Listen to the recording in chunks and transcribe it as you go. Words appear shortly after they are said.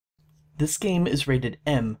This game is rated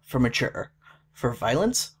M for mature, for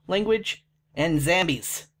violence, language, and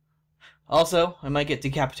zombies. Also, I might get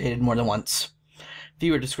decapitated more than once.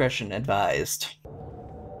 Viewer discretion advised.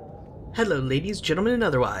 Hello ladies, gentlemen, and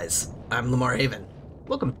otherwise. I'm Lamar Haven.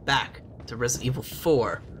 Welcome back to Resident Evil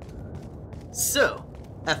 4. So,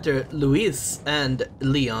 after Luis and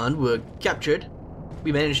Leon were captured,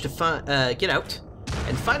 we managed to get out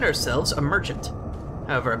and find ourselves a merchant.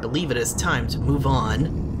 However, I believe it is time to move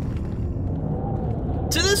on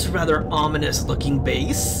to this rather ominous-looking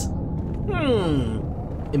base.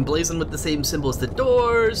 Emblazoned with the same symbol as the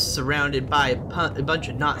doors, surrounded by a bunch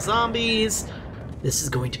of not zombies. This is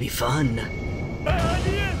going to be fun.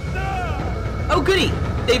 Oh goody!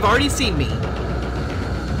 They've already seen me.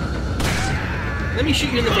 Let me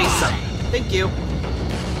shoot you in the face some. Thank you.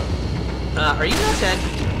 Are you not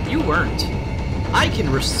dead? You weren't. I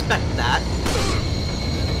can respect that.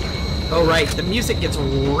 Oh right, the music gets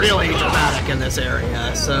really dramatic in this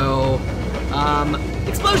area, so...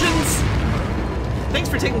 explosions! Thanks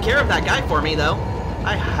for taking care of that guy for me, though.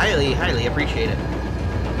 I highly, highly appreciate it.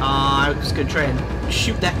 I was gonna try and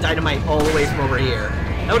shoot that dynamite all the way from over here.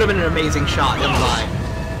 That would have been an amazing shot, don't lie.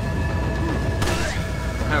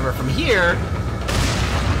 However, from here...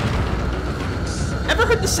 Ever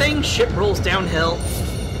heard the saying, shit rolls downhill?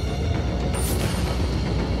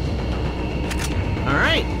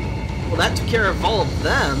 Alright. Well, that took care of all of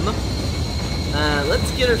them.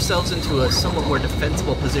 Let's get ourselves into a somewhat more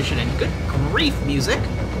defensible position, and good grief, music!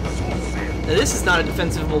 Now, this is not a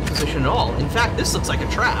defensible position at all. In fact, this looks like a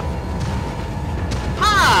trap.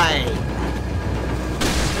 Hi!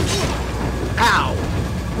 Ow!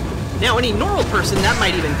 Now, any normal person, that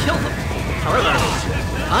might even kill them. However,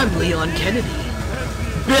 I'm Leon Kennedy.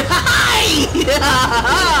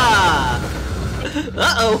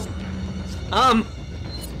 Uh-oh.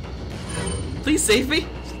 Please save me?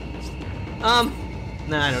 Nah,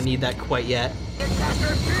 I don't need that quite yet.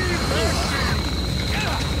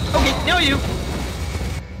 Okay, now you!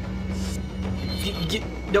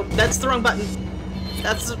 Nope, that's the wrong button.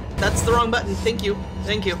 That's the wrong button. Thank you.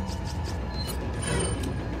 Thank you.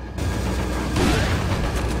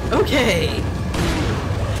 Okay.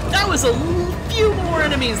 That was a few more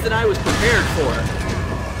enemies than I was prepared for.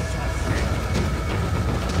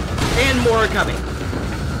 And more are coming.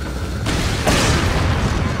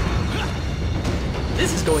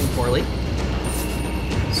 This is going poorly.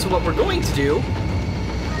 So what we're going to do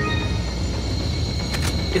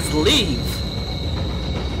is leave.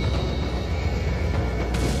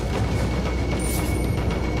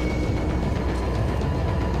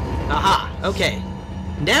 Aha, okay.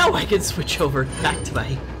 Now I can switch over back to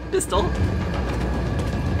my pistol.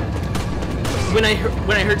 When I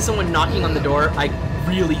heard someone knocking on the door, I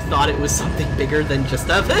really thought it was something bigger than just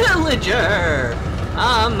a villager.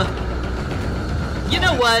 You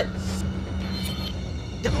know what?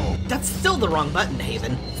 That's still the wrong button,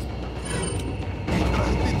 Haven.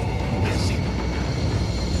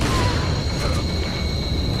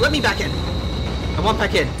 Let me back in. I want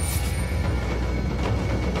back in.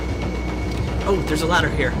 Oh, there's a ladder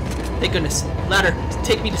here. Thank goodness. Ladder,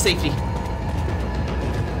 take me to safety.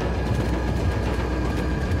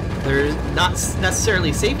 There's not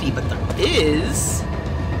necessarily safety, but there is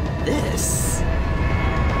this.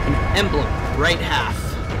 An emblem. Right half.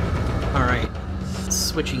 Alright.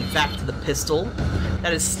 Switching back to the pistol.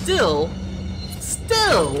 That is still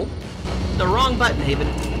the wrong button, Haven.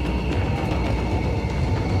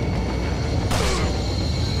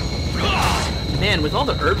 Man, with all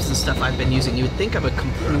the herbs and stuff I've been using, you would think I'm a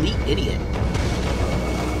complete idiot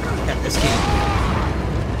at this game.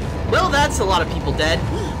 Well, that's a lot of people dead.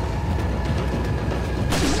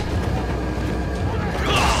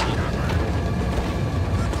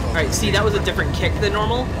 Alright, see, that was a different kick than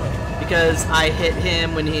normal, because I hit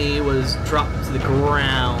him when he was dropped to the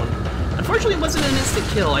ground. Unfortunately, it wasn't an instant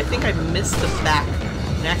kill. I think I missed the back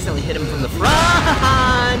and accidentally hit him from the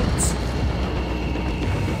front!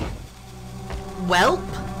 Welp.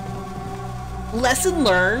 Lesson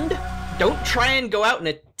learned. Don't try and go out and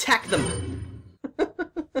attack them.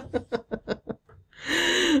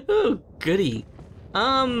 Oh, goody.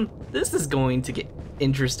 This is going to get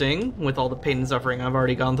interesting with all the pain and suffering I've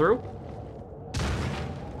already gone through.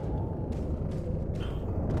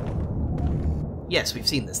 Yes, we've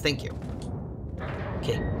seen this, thank you.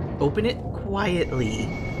 Okay, open it quietly.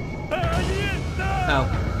 Oh,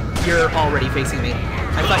 you're already facing me.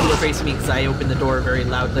 I thought you were facing me because I opened the door very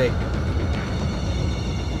loudly.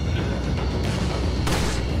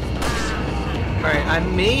 Alright, I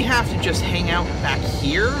may have to just hang out back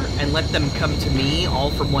here and let them come to me all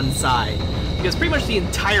from one side. Because pretty much the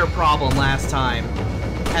entire problem last time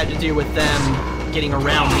had to do with them getting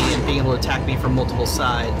around me and being able to attack me from multiple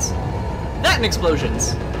sides. That and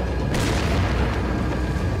explosions.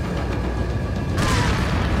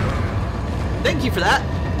 Thank you for that.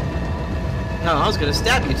 No, I was gonna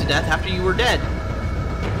stab you to death after you were dead.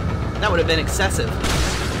 That would have been excessive.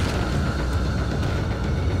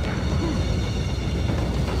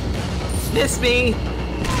 Miss me!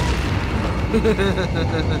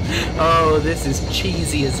 Oh, this is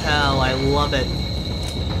cheesy as hell. I love it.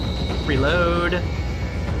 Reload.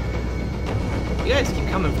 You guys keep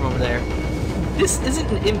coming from over there. This isn't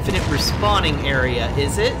an infinite respawning area,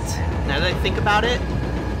 is it? Now that I think about it,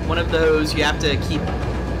 one of those you have to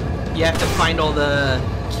find all the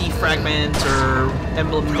key fragments or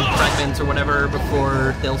emblem fragments or whatever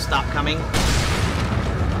before they'll stop coming.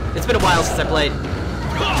 It's been a while since I played.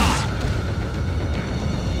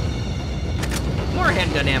 More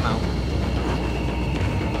handgun ammo.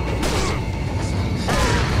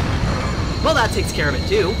 Well, that takes care of it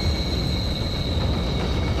too.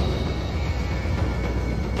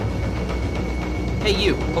 Hey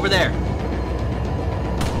you, over there.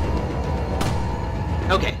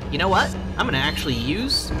 Okay, you know what? I'm gonna actually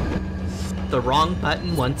use the wrong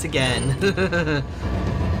button once again.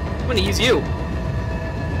 I'm gonna use you.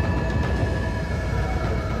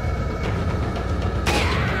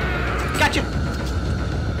 Gotcha!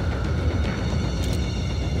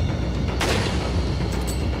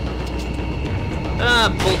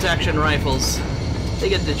 Bolt-action rifles. They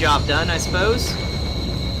get the job done, I suppose.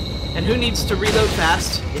 And who needs to reload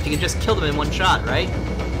fast if you can just kill them in one shot, right?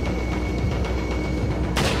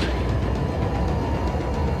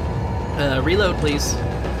 Reload, please.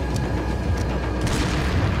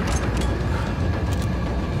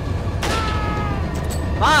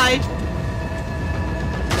 Bye!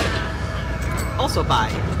 Also bye.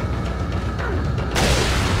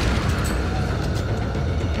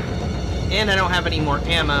 And I don't have any more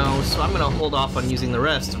ammo, so I'm gonna hold off on using the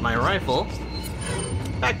rest of my rifle.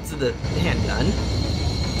 Back to the handgun.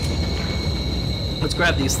 Let's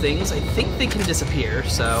grab these things. I think they can disappear,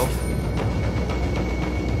 so...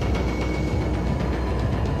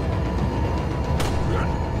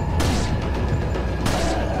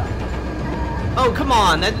 Oh, come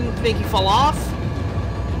on! That didn't make you fall off?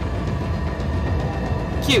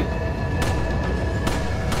 Cute.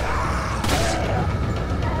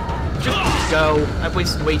 Just go. I've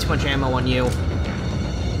wasted way too much ammo on you.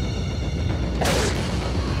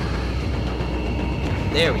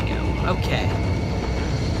 There we go. Okay.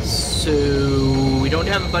 So... we don't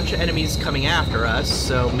have a bunch of enemies coming after us,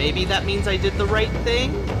 so maybe that means I did the right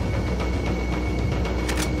thing?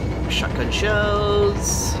 Shotgun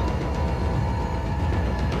shells...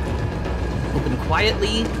 Open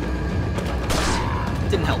quietly.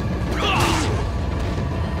 Didn't help.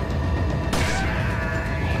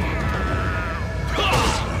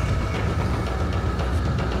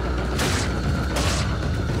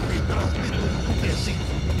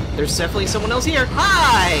 There's definitely someone else here.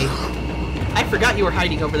 Hi! I forgot you were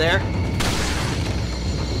hiding over there.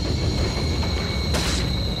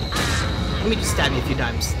 Let me just stab you a few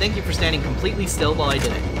times. Thank you for standing completely still while I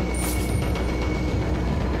did it.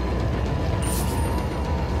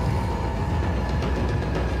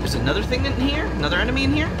 There's another thing in here? Another enemy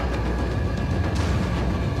in here?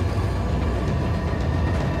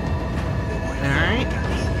 Alright.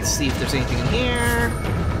 Let's see if there's anything in here.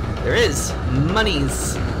 There is.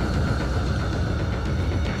 Monies.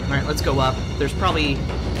 Alright, let's go up. There's probably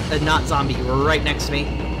a not zombie right next to me.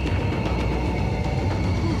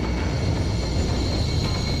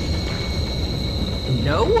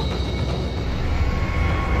 No?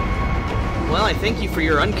 Well, I thank you for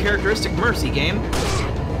your uncharacteristic mercy, game.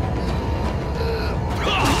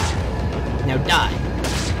 Now die.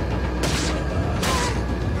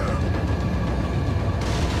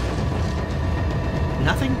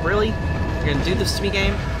 Nothing? Really? You're gonna do this to me,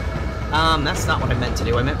 game? That's not what I meant to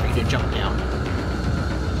do. I meant for you to jump down.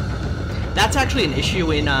 That's actually an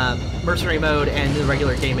issue in Mercenary mode and the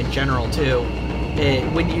regular game in general, too.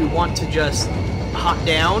 When you want to just hop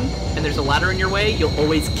down and there's a ladder in your way, you'll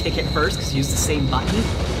always kick it first because you use the same button.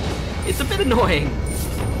 It's a bit annoying.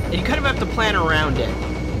 And you kind of have to plan around it.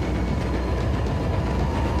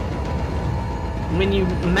 When you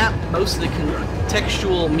map most of the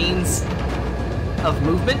contextual means of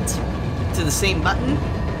movement to the same button,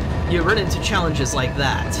 you run into challenges like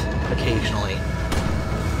that occasionally.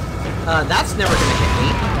 That's never gonna hit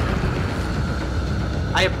me.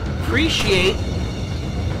 I appreciate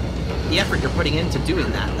the effort you're putting into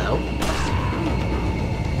doing that, though.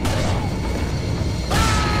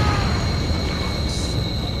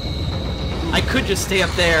 I could just stay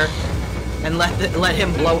up there and let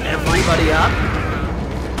him blow everybody up.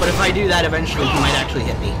 But if I do that, eventually he might actually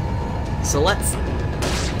hit me. So let's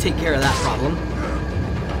take care of that problem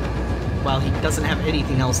while he doesn't have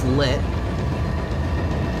anything else lit.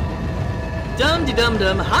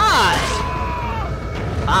 Dum-de-dum-dum, hi!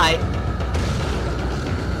 Hi.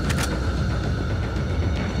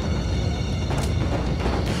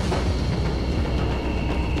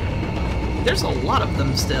 There's a lot of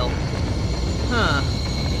them still. Huh.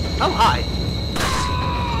 Oh, hi.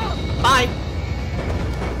 Bye!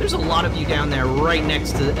 There's a lot of you down there right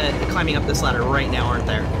next to, climbing up this ladder right now, aren't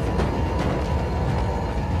there?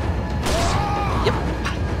 Yep.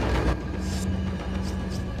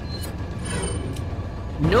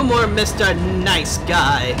 No more Mr. Nice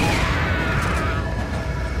Guy.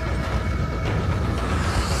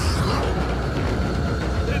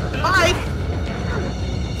 Bye!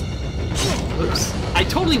 Oops. I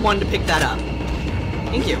totally wanted to pick that up.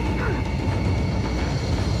 Thank you.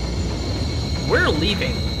 We're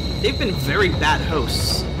leaving. They've been very bad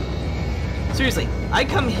hosts. Seriously, I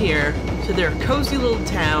come here to their cozy little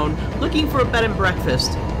town looking for a bed and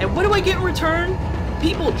breakfast, and what do I get in return?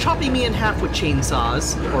 People chopping me in half with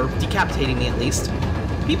chainsaws, or decapitating me at least.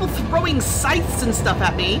 People throwing scythes and stuff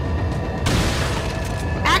at me.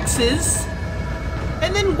 Axes.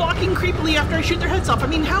 And then walking creepily after I shoot their heads off. I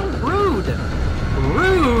mean, how rude!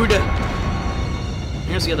 Rude!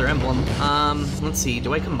 Here's the other emblem. Let's see,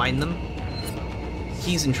 do I combine them?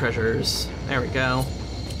 Keys and treasures. There we go.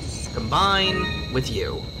 Combine with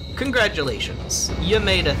you. Congratulations. You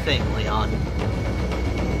made a thing, Leon.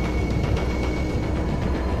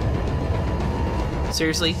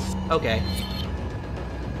 Seriously? Okay.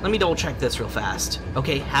 Let me double check this real fast.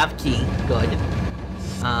 Okay, have key. Good.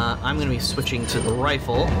 I'm gonna be switching to the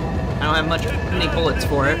rifle. I don't have many bullets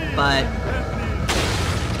for it, but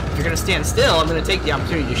if you're gonna stand still, I'm gonna take the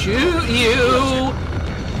opportunity to shoot you!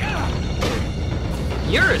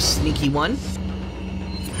 You're a sneaky one.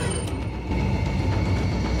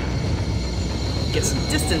 Get some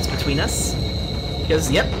distance between us.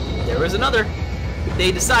 Because, yep, there was another.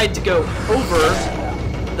 They decide to go over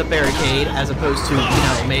the barricade as opposed to, you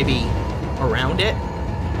know, maybe around it.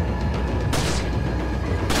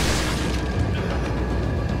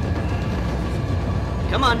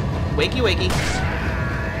 Come on, wakey wakey.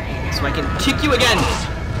 So I can kick you again.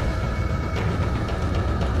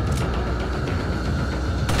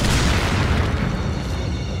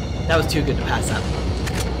 That was too good to pass up.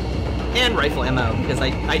 And rifle ammo, because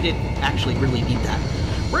I did actually really need that.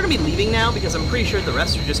 We're gonna be leaving now because I'm pretty sure the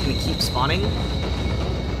rest are just gonna keep spawning.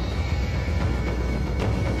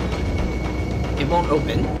 It won't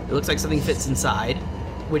open. It looks like something fits inside,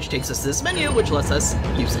 which takes us to this menu, which lets us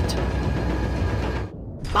use it.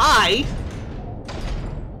 Bye!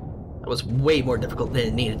 That was way more difficult than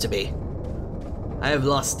it needed to be. I have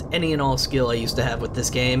lost any and all skill I used to have with this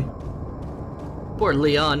game. Poor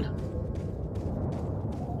Leon.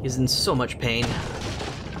 He's in so much pain.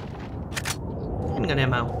 Handgun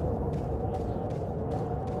ammo.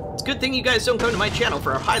 It's a good thing you guys don't come to my channel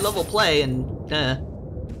for a high-level play and,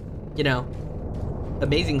 you know,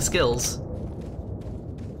 amazing skills.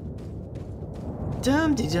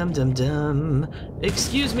 Dum-de-dum-dum-dum.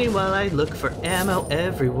 Excuse me while I look for ammo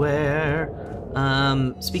everywhere.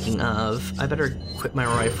 Speaking of, I better equip my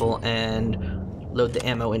rifle and load the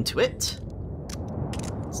ammo into it.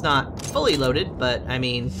 It's not fully loaded, but, I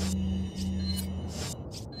mean,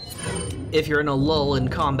 if you're in a lull in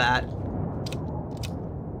combat,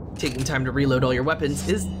 taking time to reload all your weapons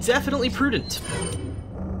is definitely prudent.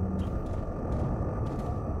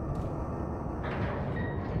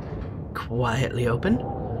 Quietly open.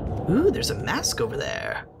 Ooh, there's a mask over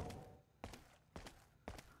there.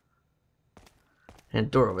 And a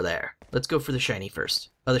door over there. Let's go for the shiny first.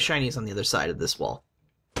 Oh, the shiny is on the other side of this wall.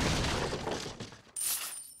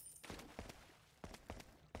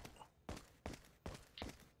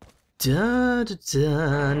 Da da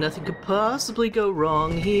da, nothing could possibly go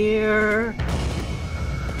wrong here.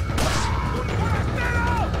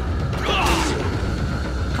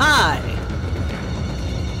 Hi!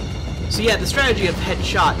 So yeah, the strategy of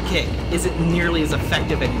headshot kick isn't nearly as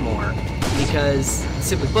effective anymore, because,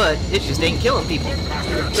 simply put, it just ain't killing people.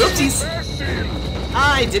 Oopsies!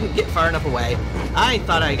 I didn't get far enough away. I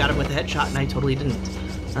thought I got him with a headshot, and I totally didn't.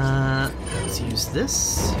 Let's use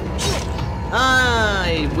this.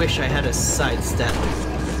 I wish I had a sidestep.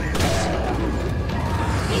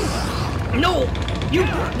 No! You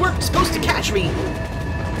weren't supposed to catch me!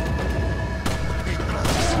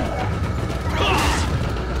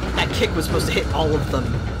 That kick was supposed to hit all of them.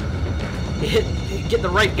 You get the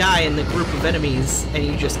right guy in the group of enemies, and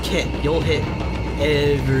you just kick. You'll hit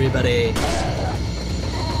everybody.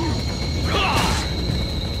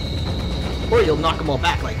 Or you'll knock them all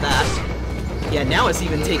back like that. Yeah, now it's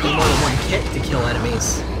even taking more than one kick to kill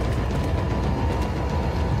enemies.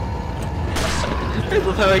 I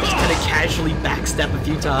love how I just kind of casually backstep a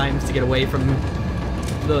few times to get away from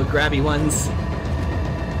the grabby ones.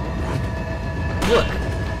 Look,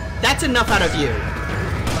 that's enough out of you.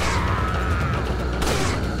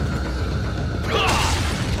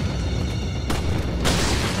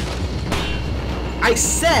 I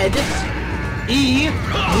said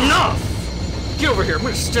enough! Get over here, I'm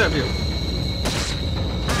gonna stab you.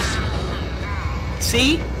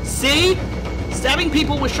 See? See? Stabbing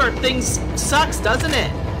people with sharp things sucks, doesn't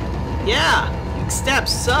it? Yeah, stab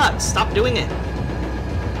sucks. Stop doing it.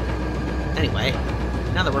 Anyway,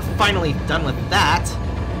 now that we're finally done with that,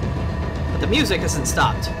 but the music hasn't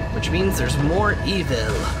stopped, which means there's more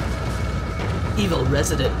evil. Evil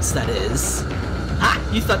residents, that is. Ha!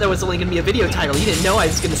 You thought that was only gonna be a video title. You didn't know I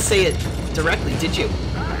was gonna say it directly, did you?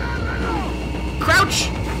 Crouch!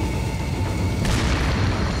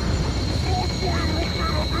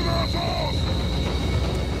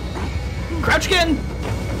 Crouch again!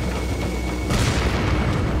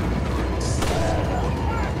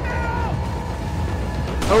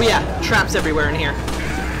 Oh yeah, traps everywhere in here.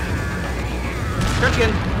 Crouch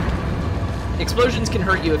again. Explosions can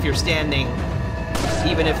hurt you if you're standing,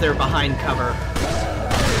 even if they're behind cover.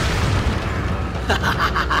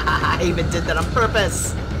 I even did that on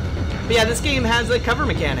purpose! But yeah, this game has a cover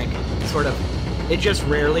mechanic, sort of. It just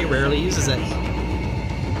rarely uses it.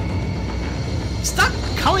 Stop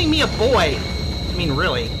calling me a boy! I mean,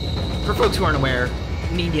 really. For folks who aren't aware,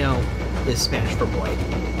 niño is Spanish for boy.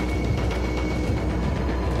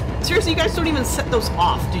 Seriously, you guys don't even set those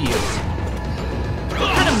off, do you?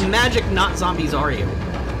 What kind of magic not zombies are you? I'm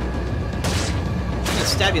gonna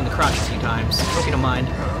stab you in the crotch a few times. Hope you don't mind.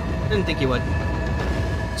 Didn't think you would.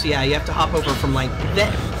 So yeah, you have to hop over from like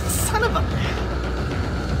that. Son of a...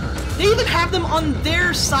 They even have them on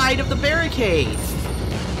their side of the barricade!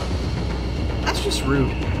 That's just rude.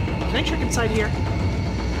 Can I check inside here?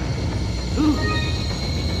 Ooh,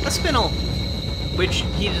 a spinel! Which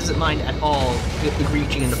he doesn't mind at all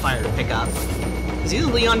reaching into fire to pick up. Because he's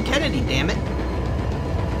Leon Kennedy, damn it.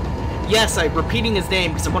 Yes, I'm repeating his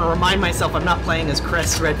name because I want to remind myself I'm not playing as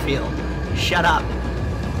Chris Redfield. Shut up.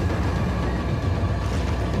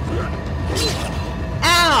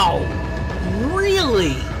 Ow!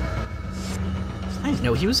 Really? I didn't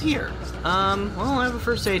know he was here. Well, I have a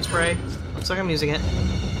first aid spray. Looks like I'm using it.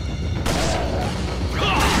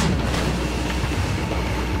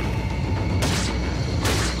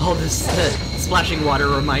 Oh, this splashing water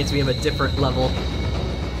reminds me of a different level.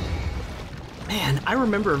 Man, I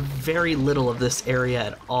remember very little of this area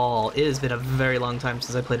at all. It has been a very long time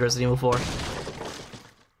since I played Resident Evil 4.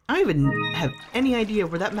 I don't even have any idea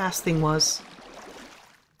where that mask thing was.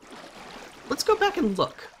 Let's go back and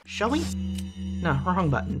look, shall we? No, wrong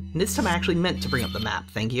button. This time I actually meant to bring up the map,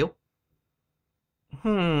 thank you.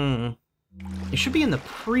 It should be in the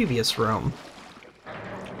previous room.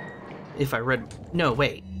 If I read... No,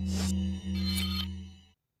 wait.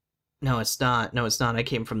 No, it's not. No, it's not. I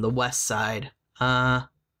came from the west side. Huh.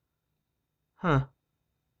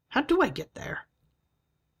 How do I get there?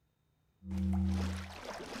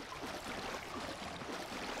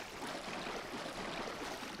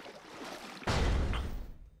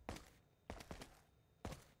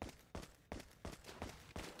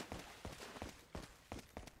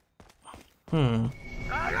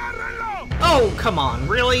 Oh, come on,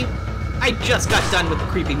 really? I just got done with the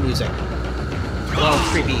creepy music. Well,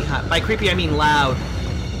 creepy. By creepy, I mean loud.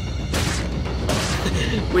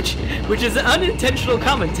 which is an unintentional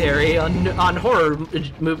commentary on horror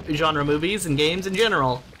genre movies and games in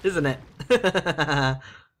general, isn't it?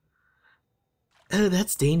 Oh,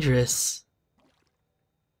 that's dangerous.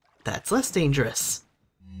 That's less dangerous.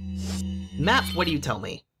 Map, what do you tell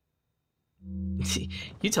me?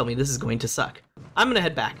 You tell me this is going to suck. I'm gonna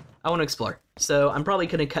head back. I want to explore. So I'm probably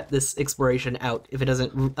gonna cut this exploration out if it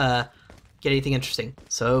doesn't get anything interesting.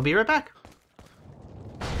 So be right back.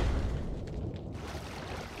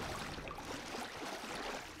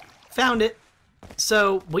 Found it.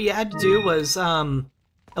 So what you had to do was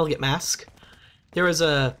elegant mask. There was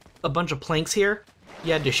a bunch of planks here.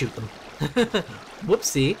 You had to shoot them.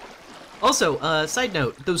 Whoopsie. Also, side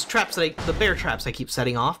note, those traps that the bear traps I keep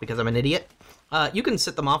setting off because I'm an idiot. You can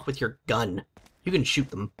set them off with your gun. You can shoot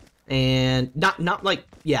them. And not like,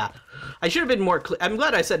 yeah. I should have been more clear. I'm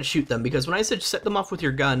glad I said shoot them, because when I said set them off with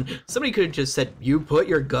your gun, somebody could have just said, you put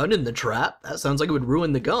your gun in the trap? That sounds like it would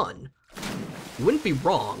ruin the gun. You wouldn't be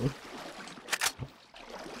wrong.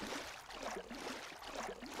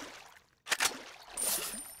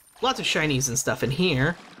 lots of shinies and stuff in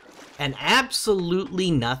here, and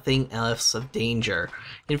absolutely nothing else of danger.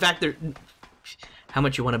 In fact, there... How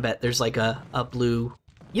much you want to bet there's like a blue...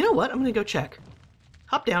 You know what? I'm gonna go check.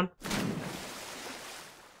 Hop down.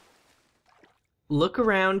 Look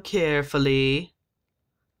around carefully.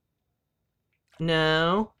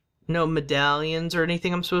 No. No medallions or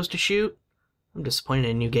anything I'm supposed to shoot. I'm disappointed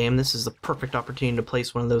in you, game. This is the perfect opportunity to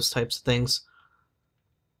place one of those types of things.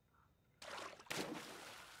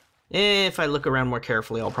 If I look around more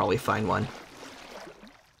carefully, I'll probably find one.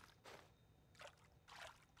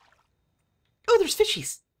 Oh, there's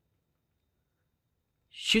fishies!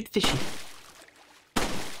 Shoot the fishy.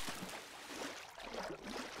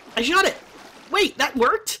 I shot it! Wait, that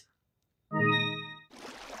worked?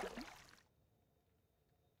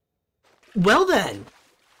 Well then!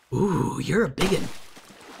 Ooh, you're a biggin.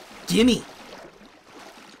 Gimme!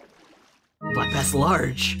 Black bass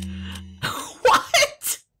large.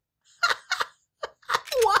 What?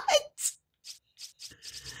 What?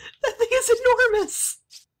 That thing is enormous!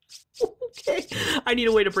 Okay, I need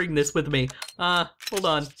a way to bring this with me. Hold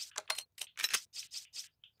on.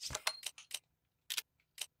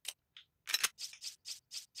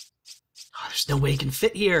 Oh, there's no way it can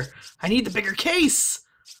fit here. I need the bigger case!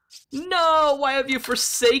 No, why have you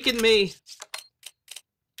forsaken me?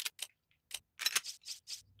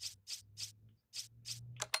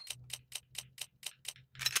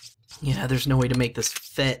 Yeah, there's no way to make this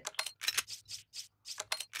fit.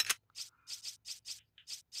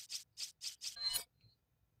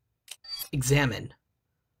 Examine.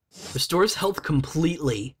 Restores health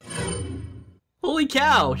completely. Holy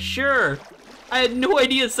cow, sure. I had no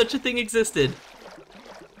idea such a thing existed.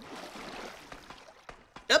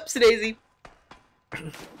 Upsie-daisy.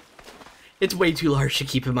 It's way too large to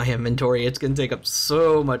keep in my inventory. It's gonna take up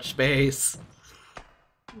so much space.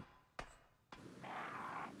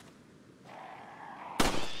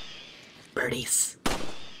 Birdies.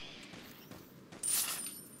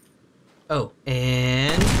 Oh,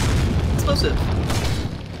 and... explosive.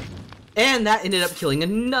 And that ended up killing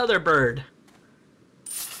another bird.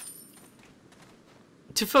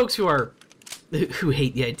 To folks who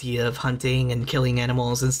hate the idea of hunting and killing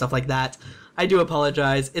animals and stuff like that, I do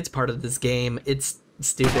apologize. It's part of this game. It's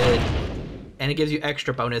stupid. And it gives you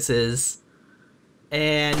extra bonuses.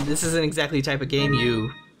 And this isn't exactly the type of game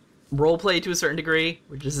you roleplay to a certain degree,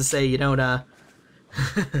 which is to say you don't,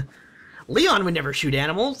 Leon would never shoot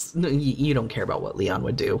animals. No, you don't care about what Leon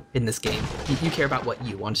would do in this game. You care about what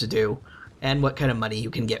you want to do and what kind of money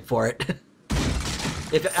you can get for it.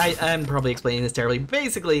 I'm probably explaining this terribly.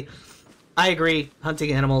 Basically, I agree.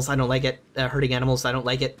 Hunting animals, I don't like it. Hurting animals, I don't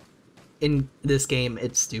like it. In this game,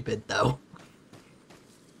 it's stupid, though.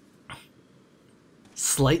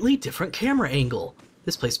 Slightly different camera angle.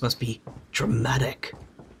 This place must be dramatic.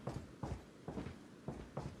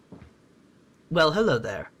 Well, hello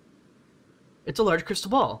there. It's a large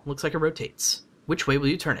crystal ball. Looks like it rotates. Which way will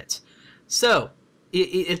you turn it? So,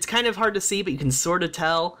 it's kind of hard to see, but you can sort of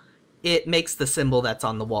tell. It makes the symbol that's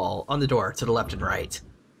on the wall, on the door, to the left and right.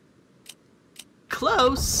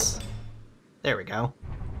 Close! There we go.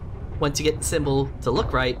 Once you get the symbol to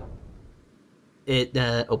look right, it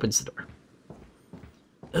opens the door.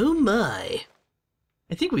 Oh my!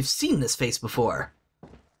 I think we've seen this face before.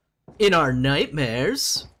 In our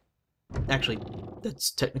nightmares. Actually, that's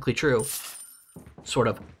technically true. Sort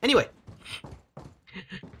of. Anyway.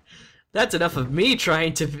 That's enough of me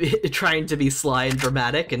trying to be sly and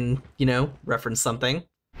dramatic and, you know, reference something.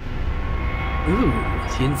 Ooh,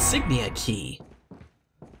 the insignia key.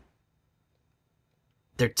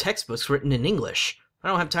 They're textbooks written in English. I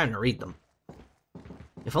don't have time to read them.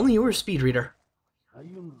 If only you were a speed reader.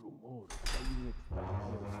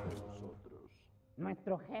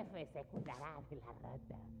 Nuestro jefe se cuidará de la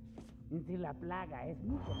rata. Si la plaga es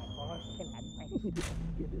mucho mejor que la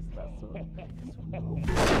nuestra.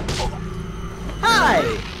 Hi!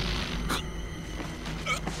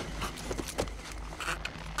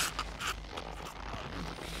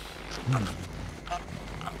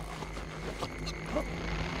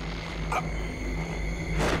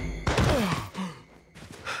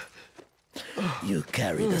 You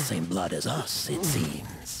carry the same blood as us, it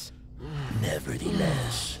seems.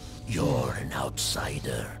 Nevertheless, you're an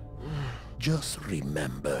outsider. Just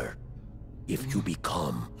remember, if you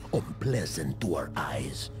become unpleasant to our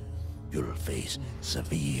eyes, you'll face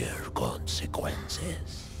severe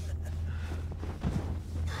consequences.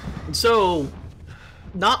 So,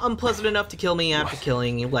 not unpleasant enough to kill me after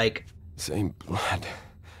killing, like... Same blood.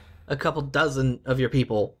 A couple dozen of your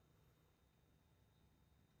people.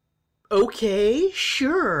 Okay,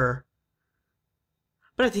 sure.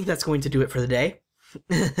 But I think that's going to do it for the day.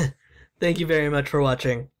 Thank you very much for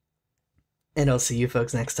watching, and I'll see you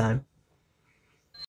folks next time.